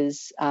from,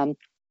 is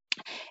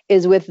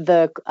with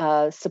the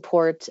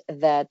support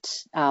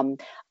that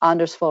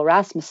Anders Fogh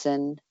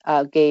Rasmussen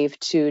gave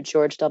to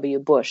George W.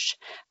 Bush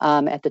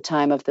at the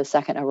time of the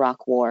Second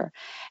Iraq War,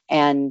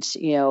 and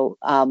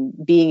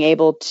being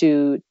able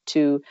to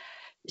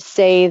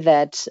say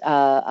that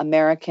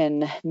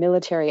American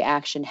military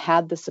action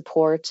had the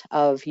support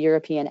of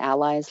European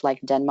allies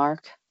like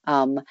Denmark.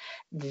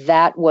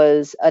 That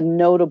was a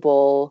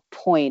notable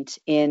point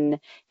in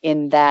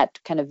that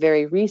kind of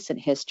very recent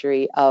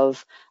history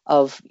of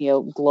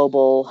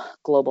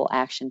global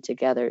action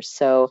together.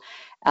 So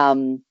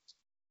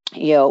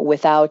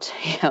without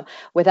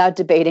without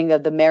debating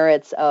of the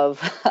merits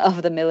of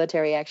of the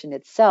military action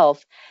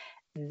itself,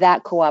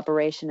 that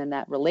cooperation and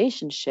that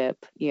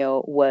relationship,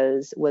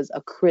 was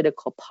a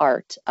critical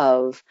part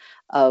of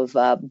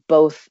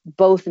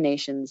both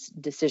nations'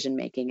 decision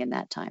making in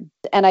that time.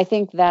 And I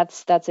think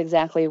that's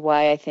exactly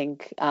why I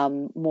think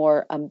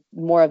more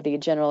of the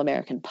general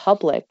American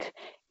public,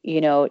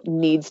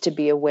 needs to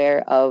be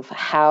aware of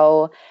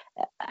how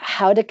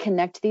to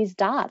connect these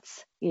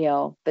dots,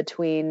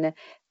 between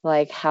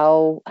like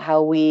how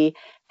we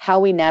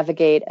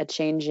navigate a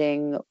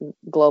changing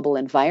global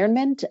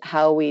environment,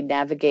 how we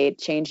navigate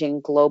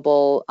changing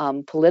global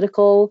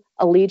political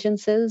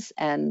allegiances,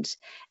 and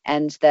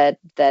that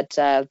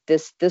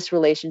this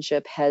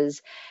relationship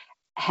has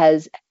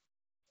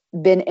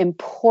been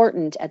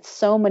important at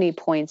so many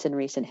points in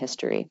recent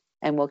history,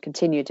 and will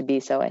continue to be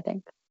so, I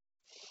think.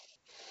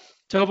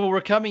 Tova,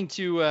 we're coming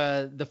to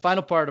the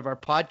final part of our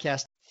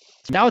podcast.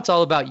 Now it's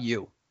all about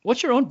you.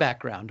 What's your own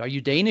background? Are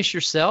you Danish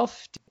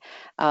yourself?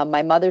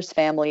 My mother's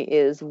family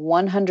is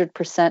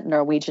 100%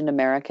 Norwegian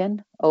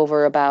American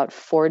over about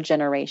 4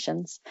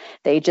 generations.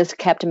 They just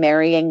kept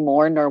marrying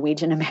more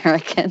Norwegian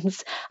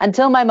Americans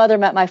until my mother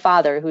met my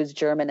father, who's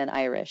German and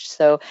Irish.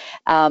 So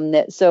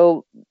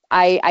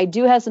I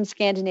do have some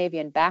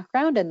Scandinavian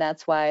background, and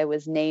that's why I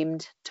was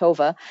named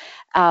Tova.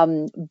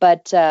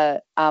 But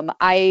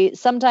I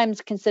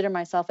sometimes consider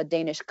myself a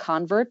Danish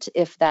convert,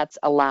 if that's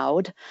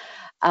allowed.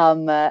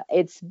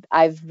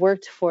 I've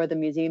worked for the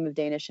Museum of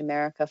Danish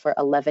America for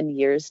 11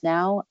 years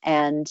now,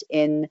 and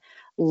in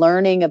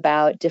learning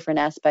about different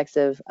aspects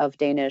of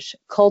Danish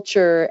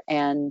culture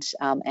and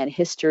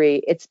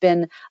history, it's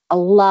been a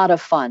lot of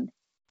fun.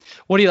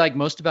 What do you like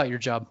most about your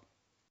job?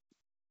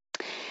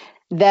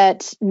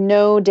 That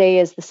no day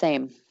is the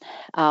same.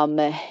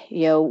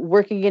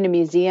 Working in a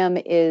museum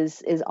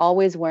is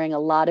always wearing a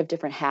lot of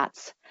different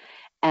hats,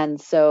 and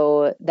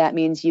so that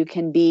means you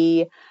can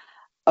be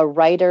a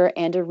writer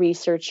and a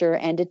researcher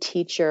and a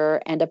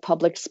teacher and a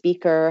public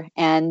speaker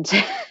and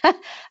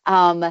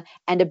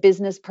and a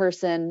business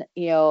person,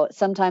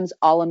 sometimes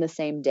all on the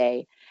same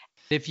day.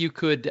 If you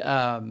could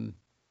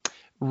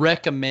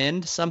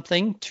recommend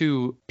something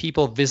to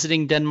people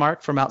visiting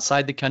Denmark from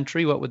outside the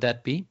country, what would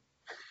that be?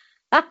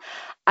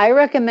 I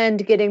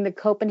recommend getting the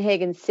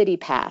Copenhagen City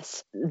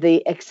Pass.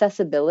 The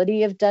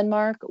accessibility of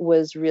Denmark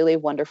was really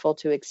wonderful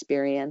to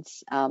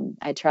experience.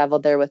 I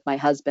traveled there with my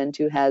husband,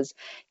 who has,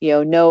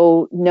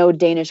 no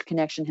Danish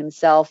connection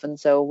himself, and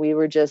so we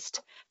were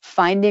just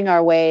finding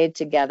our way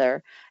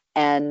together.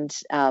 And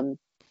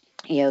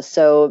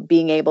so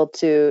being able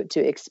to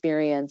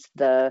experience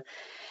the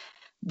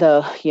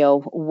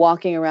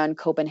walking around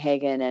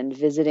Copenhagen and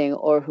visiting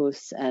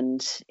Aarhus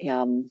and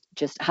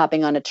just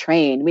hopping on a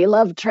train. We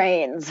love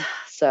trains.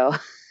 So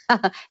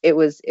it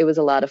was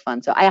a lot of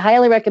fun. So I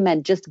highly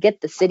recommend just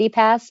get the city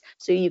pass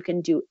so you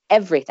can do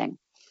everything.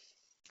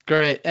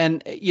 Great.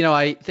 And,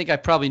 I think I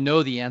probably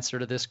know the answer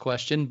to this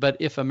question, but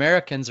if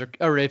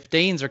if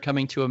Danes are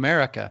coming to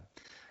America,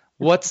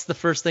 what's the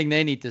first thing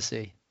they need to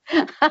see?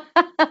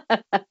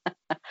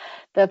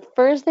 The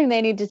first thing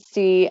they need to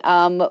see,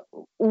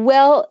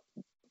 well,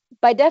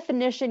 by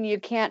definition, you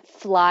can't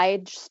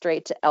fly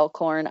straight to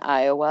Elkhorn,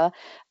 Iowa.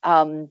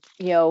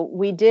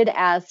 We did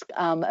ask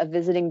a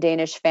visiting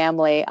Danish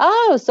family,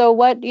 so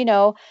what,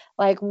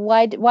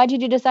 why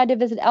did you decide to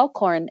visit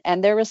Elkhorn?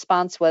 And their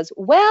response was,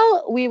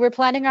 well, we were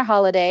planning our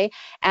holiday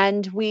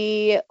and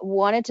we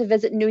wanted to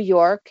visit New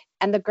York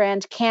and the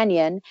Grand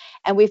Canyon,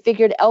 and we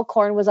figured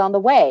Elkhorn was on the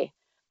way.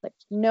 Like,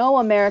 no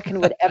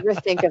American would ever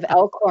think of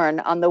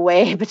Elkhorn on the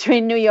way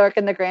between New York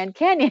and the Grand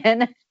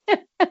Canyon.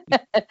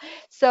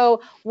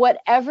 So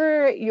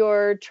whatever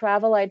your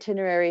travel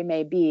itinerary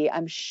may be,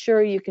 I'm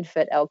sure you can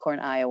fit Elkhorn,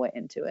 Iowa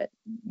into it.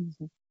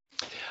 Mm-hmm.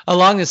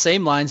 Along the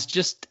same lines,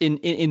 just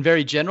in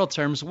very general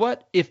terms,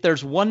 what if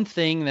there's one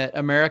thing that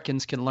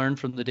Americans can learn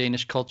from the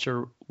Danish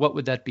culture, what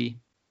would that be?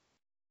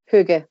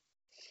 Hygge.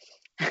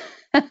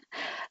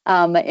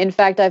 In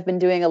fact, I've been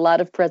doing a lot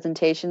of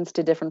presentations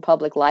to different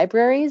public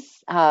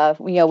libraries,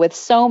 with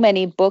so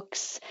many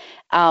books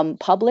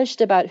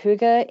published about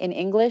hygge in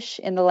English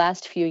in the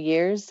last few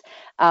years.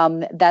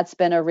 That's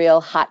been a real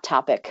hot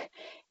topic,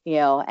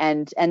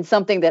 and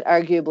something that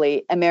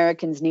arguably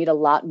Americans need a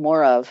lot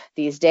more of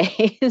these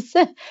days.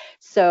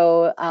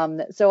 So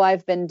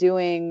I've been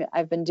doing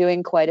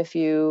quite a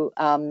few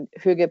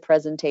hygge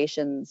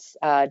presentations,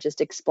 just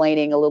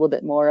explaining a little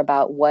bit more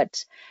about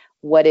what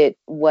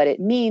it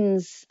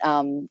means,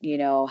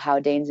 how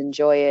Danes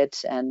enjoy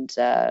it,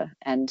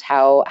 and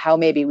how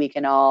maybe we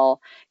can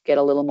all get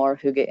a little more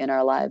hygge in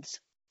our lives.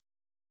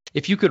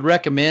 If you could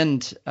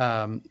recommend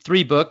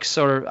 3 books,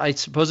 or I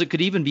suppose it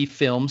could even be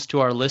films, to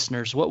our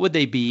listeners, what would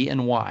they be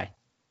and why?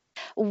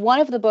 One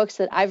of the books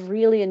that I've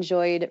really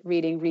enjoyed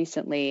reading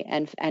recently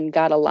and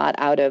got a lot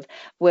out of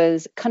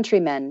was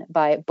Countrymen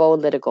by Bo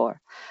Lidegaard,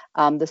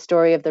 the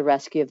story of the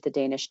rescue of the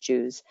Danish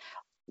Jews.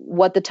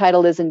 What the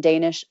title is in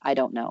Danish, I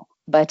don't know,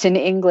 but in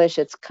English,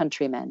 it's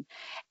Countrymen.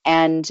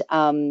 And,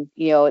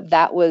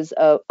 that was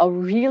a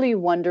really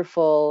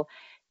wonderful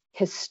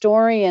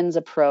historian's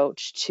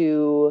approach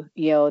to,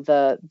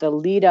 the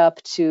lead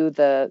up to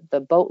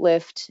the boat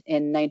lift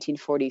in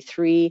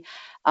 1943,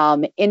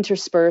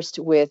 interspersed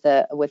with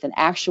an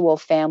actual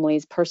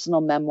family's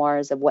personal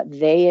memoirs of what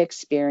they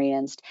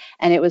experienced.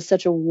 And it was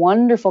such a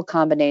wonderful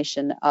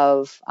combination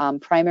of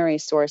primary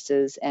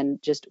sources and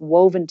just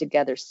woven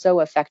together so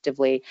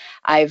effectively.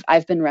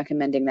 I've been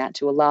recommending that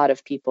to a lot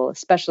of people,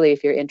 especially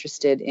if you're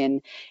interested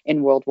in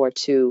World War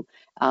II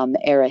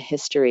era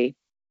history.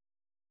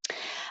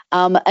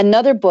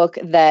 Another book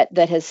that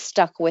has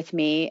stuck with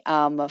me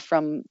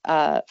from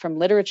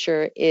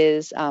literature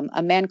is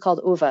a man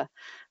called Uwe,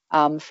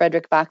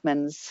 Fredrik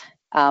Backman's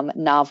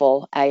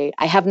novel. I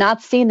have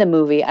not seen the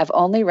movie. I've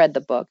only read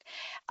the book,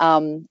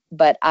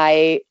 but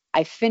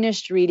I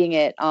finished reading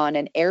it on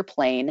an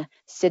airplane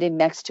sitting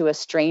next to a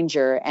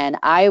stranger, and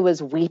I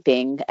was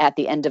weeping at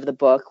the end of the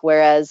book,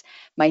 whereas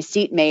my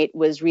seatmate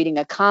was reading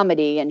a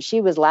comedy and she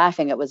was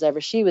laughing at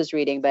whatever she was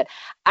reading, but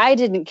I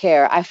didn't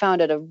care. I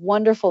found it a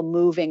wonderful,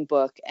 moving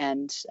book,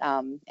 and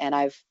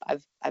I've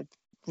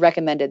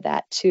recommended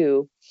that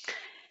too.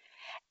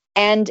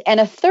 And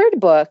a third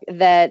book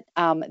that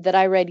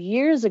I read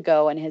years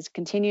ago and has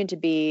continued to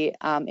be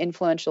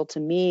influential to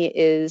me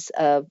is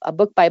a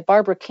book by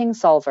Barbara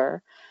Kingsolver,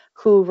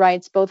 who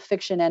writes both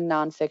fiction and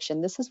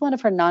nonfiction. This is one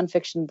of her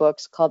nonfiction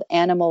books called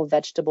Animal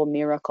Vegetable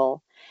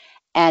Miracle.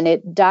 And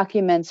it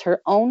documents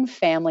her own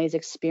family's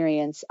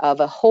experience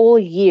of a whole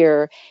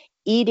year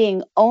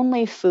eating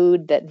only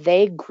food that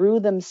they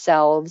grew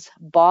themselves,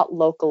 bought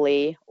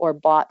locally, or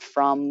bought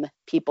from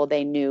people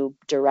they knew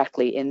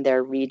directly in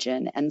their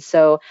region. And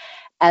so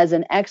as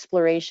an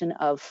exploration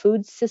of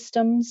food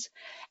systems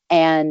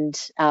and,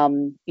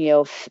 kind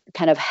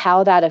of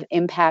how that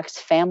impacts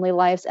family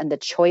lives and the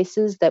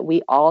choices that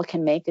we all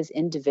can make as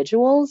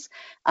individuals,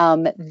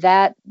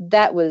 that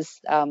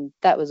was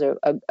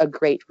a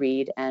great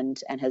read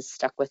and has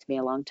stuck with me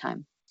a long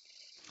time.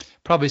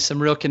 Probably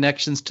some real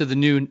connections to the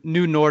new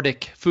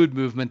Nordic food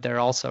movement there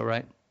also,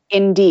 right?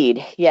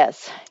 Indeed.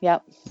 Yes.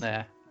 Yep.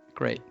 Yeah.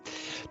 Great.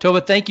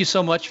 Tove, thank you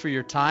so much for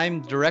your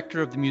time.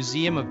 Director of the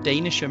Museum of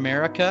Danish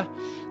America.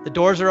 The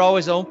doors are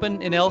always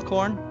open in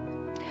Elkhorn?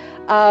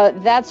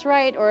 That's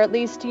right, or at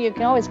least you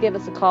can always give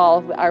us a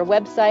call. Our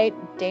website,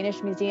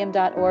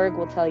 danishmuseum.org,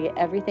 will tell you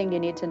everything you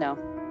need to know.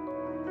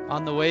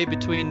 On the way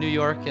between New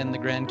York and the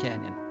Grand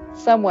Canyon.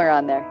 Somewhere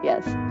on there,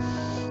 yes.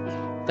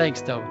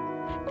 Thanks, Tove.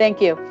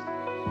 Thank you.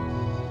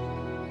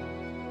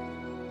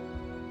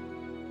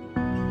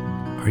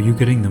 Are you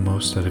getting the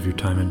most out of your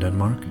time in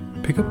Denmark?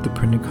 Pick up the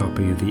printed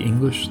copy of the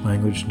English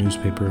language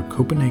newspaper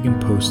Copenhagen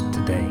Post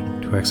today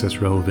to access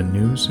relevant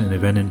news and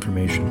event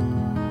information,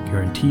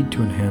 guaranteed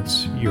to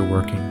enhance your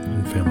working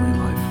and family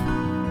life.